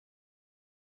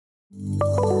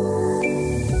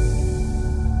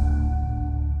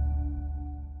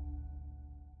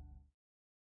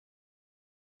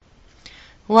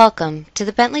Welcome to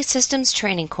the Bentley Systems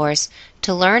training course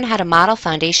to learn how to model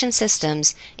foundation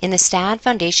systems in the STAAD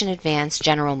Foundation Advanced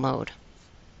General Mode.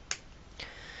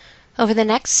 Over the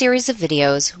next series of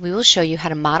videos, we will show you how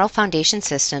to model foundation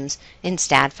systems in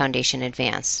STAAD Foundation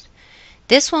Advanced.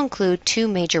 This will include two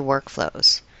major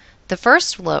workflows. The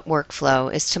first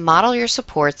workflow is to model your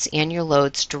supports and your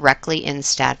loads directly in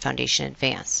STAAD Foundation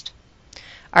Advanced.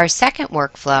 Our second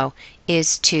workflow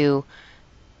is to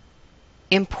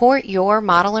import your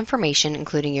model information,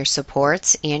 including your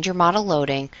supports and your model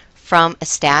loading, from a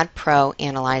STAAD Pro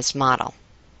analyzed model.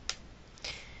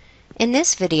 In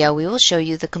this video, we will show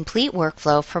you the complete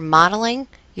workflow for modeling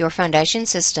your foundation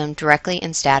system directly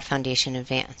in STAAD Foundation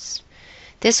Advanced.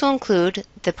 This will include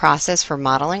the process for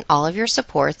modeling all of your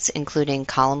supports, including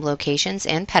column locations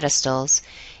and pedestals,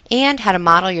 and how to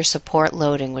model your support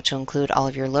loading, which will include all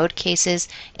of your load cases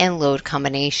and load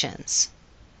combinations.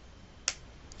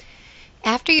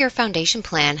 After your foundation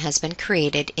plan has been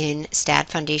created in STAAD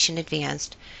Foundation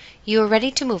Advanced, you are ready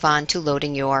to move on to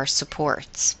loading your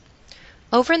supports.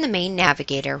 Over in the main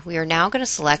navigator, we are now going to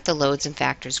select the Loads and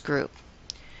Factors group.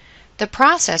 The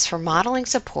process for modeling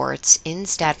supports in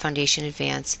STAAD Foundation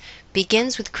Advanced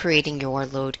begins with creating your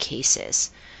load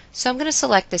cases. So I'm going to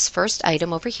select this first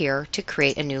item over here to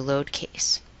create a new load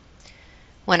case.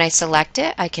 When I select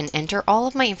it, I can enter all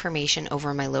of my information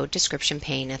over my load description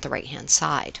pane at the right-hand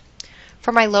side.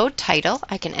 For my load title,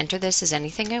 I can enter this as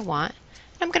anything I want.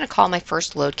 I'm going to call my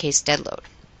first load case dead load.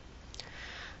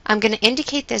 I'm going to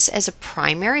indicate this as a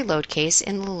primary load case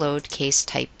in the load case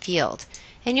type field.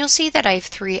 And you'll see that I have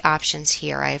three options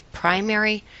here. I have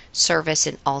primary, service,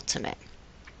 and ultimate.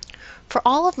 For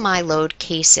all of my load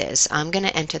cases, I'm going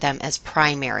to enter them as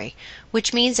primary,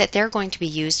 which means that they're going to be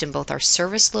used in both our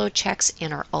service load checks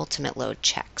and our ultimate load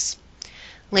checks.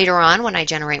 Later on, when I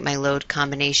generate my load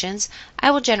combinations,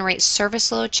 I will generate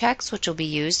service load checks, which will be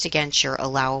used against your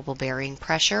allowable bearing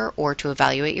pressure or to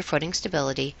evaluate your footing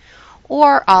stability,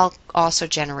 or I'll also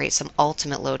generate some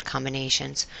ultimate load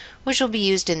combinations, which will be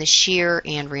used in the shear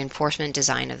and reinforcement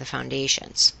design of the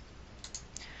foundations.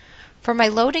 For my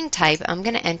loading type, I'm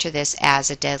going to enter this as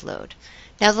a dead load.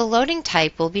 Now the loading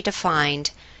type will be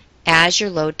defined as your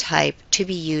load type to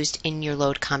be used in your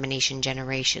load combination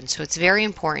generation. So it's very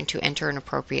important to enter an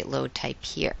appropriate load type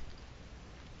here.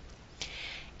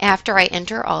 After I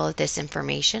enter all of this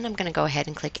information, I'm going to go ahead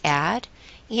and click Add,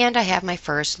 and I have my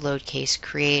first load case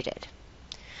created.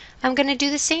 I'm going to do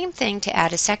the same thing to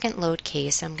add a second load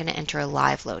case. I'm going to enter a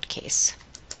live load case.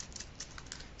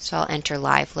 So I'll enter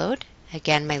live load.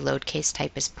 Again, my load case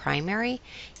type is primary,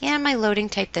 and my loading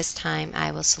type this time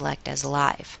I will select as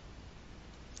live.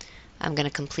 I'm going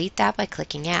to complete that by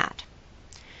clicking Add.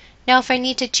 Now if I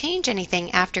need to change anything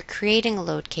after creating a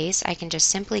load case, I can just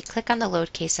simply click on the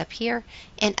load case up here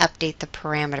and update the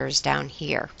parameters down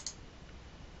here.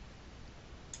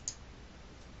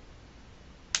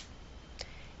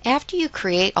 After you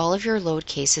create all of your load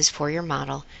cases for your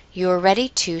model, you are ready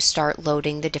to start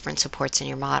loading the different supports in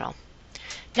your model.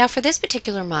 Now for this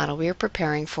particular model, we are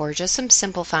preparing for just some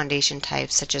simple foundation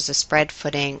types such as a spread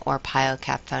footing or pile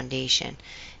cap foundation.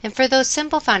 And for those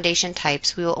simple foundation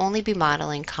types, we will only be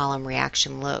modeling column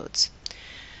reaction loads.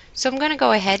 So I'm going to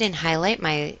go ahead and highlight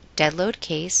my dead load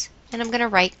case, and I'm going to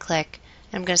right click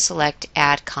and I'm going to select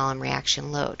Add Column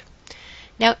Reaction Load.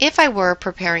 Now if I were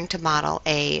preparing to model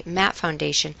a mat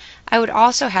foundation, I would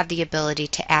also have the ability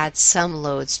to add some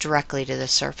loads directly to the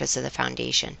surface of the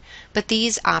foundation, but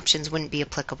these options wouldn't be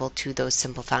applicable to those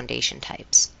simple foundation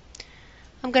types.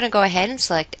 I'm going to go ahead and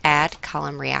select Add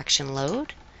Column Reaction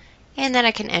Load, and then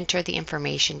I can enter the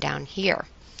information down here.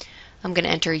 I'm going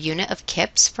to enter a unit of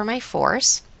kips for my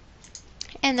force,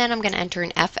 and then I'm going to enter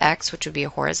an FX, which would be a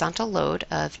horizontal load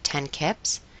of 10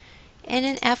 kips, and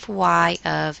an FY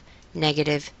of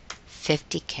negative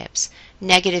 50 kips.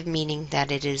 Negative meaning that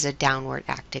it is a downward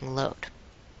acting load.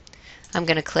 I'm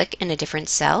going to click in a different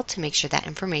cell to make sure that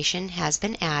information has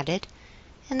been added,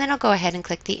 and then I'll go ahead and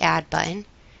click the Add button,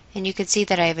 and you can see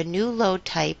that I have a new load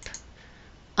type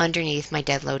underneath my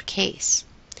dead load case.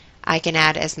 I can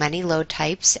add as many load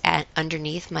types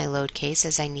underneath my load case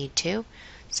as I need to,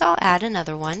 so I'll add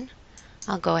another one.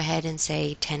 I'll go ahead and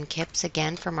say 10 kips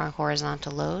again for my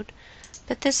horizontal load,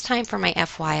 but this time for my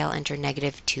FY I'll enter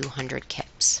negative 200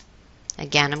 kips.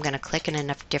 Again, I'm going to click in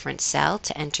a different cell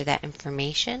to enter that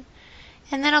information,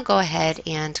 and then I'll go ahead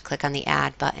and click on the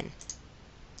Add button.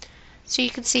 So you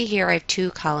can see here I have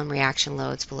two column reaction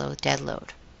loads below dead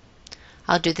load.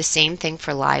 I'll do the same thing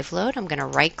for live load. I'm going to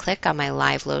right click on my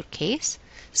live load case,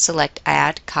 select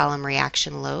Add Column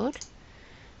Reaction Load,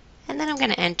 and then I'm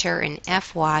going to enter an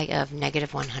Fy of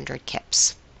 -100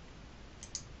 kips.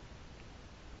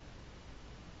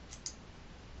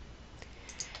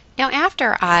 Now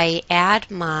after I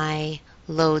add my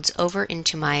loads over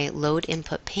into my load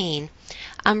input pane,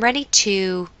 I'm ready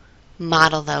to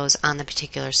model those on the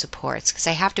particular supports because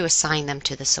I have to assign them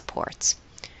to the supports.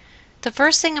 The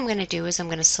first thing I'm going to do is I'm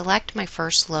going to select my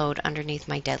first load underneath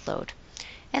my dead load,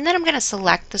 and then I'm going to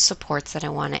select the supports that I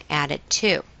want to add it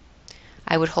to.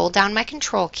 I would hold down my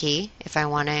control key if I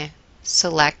want to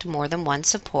select more than one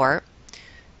support.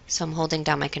 So I'm holding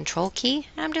down my control key,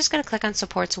 and I'm just going to click on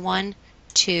supports 1,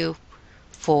 2,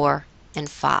 4, and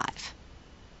 5.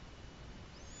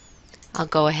 I'll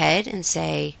go ahead and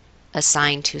say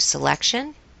Assign to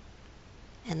Selection,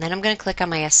 and then I'm going to click on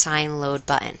my Assign Load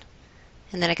button,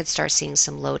 and then I can start seeing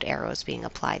some load arrows being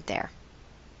applied there.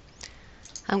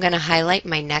 I'm going to highlight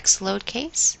my next load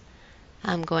case.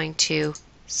 I'm going to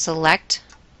select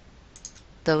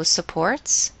those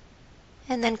supports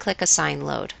and then click Assign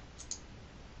Load.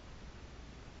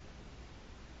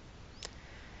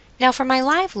 Now for my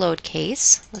live load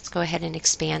case, let's go ahead and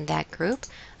expand that group.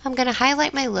 I'm going to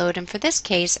highlight my load, and for this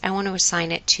case I want to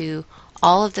assign it to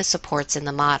all of the supports in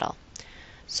the model.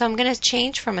 So I'm going to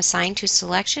change from Assign to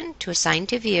Selection to Assign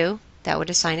to View. That would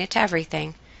assign it to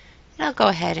everything. And I'll go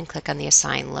ahead and click on the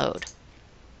Assign Load.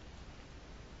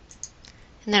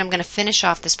 And then I'm going to finish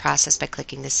off this process by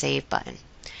clicking the Save button.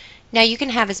 Now you can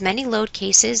have as many load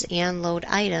cases and load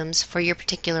items for your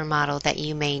particular model that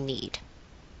you may need.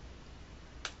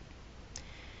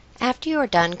 After you are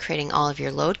done creating all of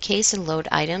your load case and load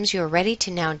items, you are ready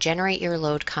to now generate your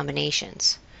load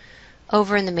combinations.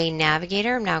 Over in the main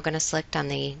navigator, I'm now going to select on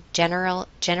the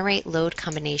Generate Load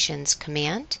Combinations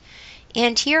command,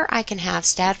 and here I can have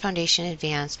STAAD Foundation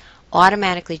Advanced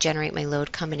automatically generate my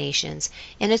load combinations,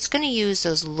 and it's going to use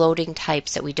those loading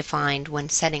types that we defined when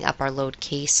setting up our load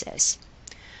cases.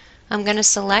 I'm going to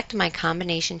select my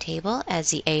combination table as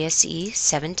the ASE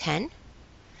 710.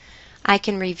 I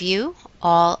can review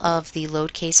all of the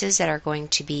load cases that are going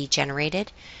to be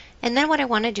generated, and then what I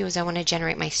want to do is I want to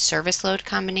generate my service load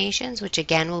combinations, which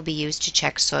again will be used to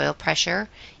check soil pressure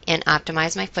and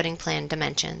optimize my footing plan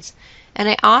dimensions. And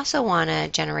I also want to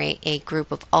generate a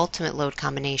group of ultimate load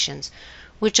combinations,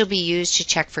 which will be used to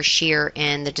check for shear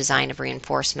in the design of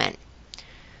reinforcement.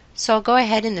 So I'll go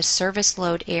ahead in the service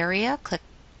load area, click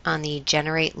on the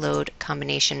Generate Load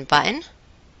Combination button,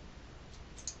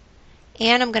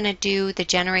 and I'm going to do the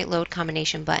Generate Load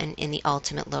Combination button in the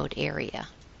ultimate load area.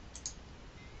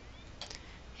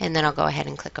 And then I'll go ahead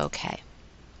and click OK.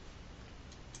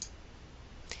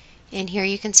 And here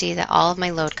you can see that all of my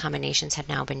load combinations have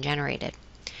now been generated.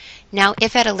 Now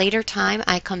if at a later time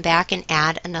I come back and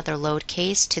add another load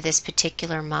case to this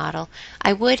particular model,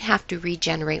 I would have to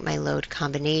regenerate my load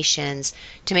combinations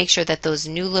to make sure that those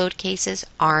new load cases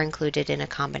are included in a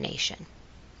combination.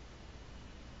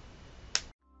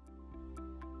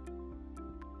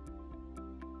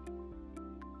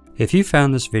 If you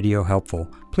found this video helpful,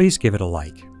 please give it a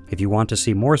like. If you want to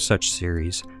see more such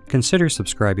series, consider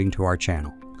subscribing to our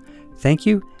channel. Thank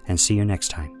you, and see you next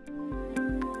time.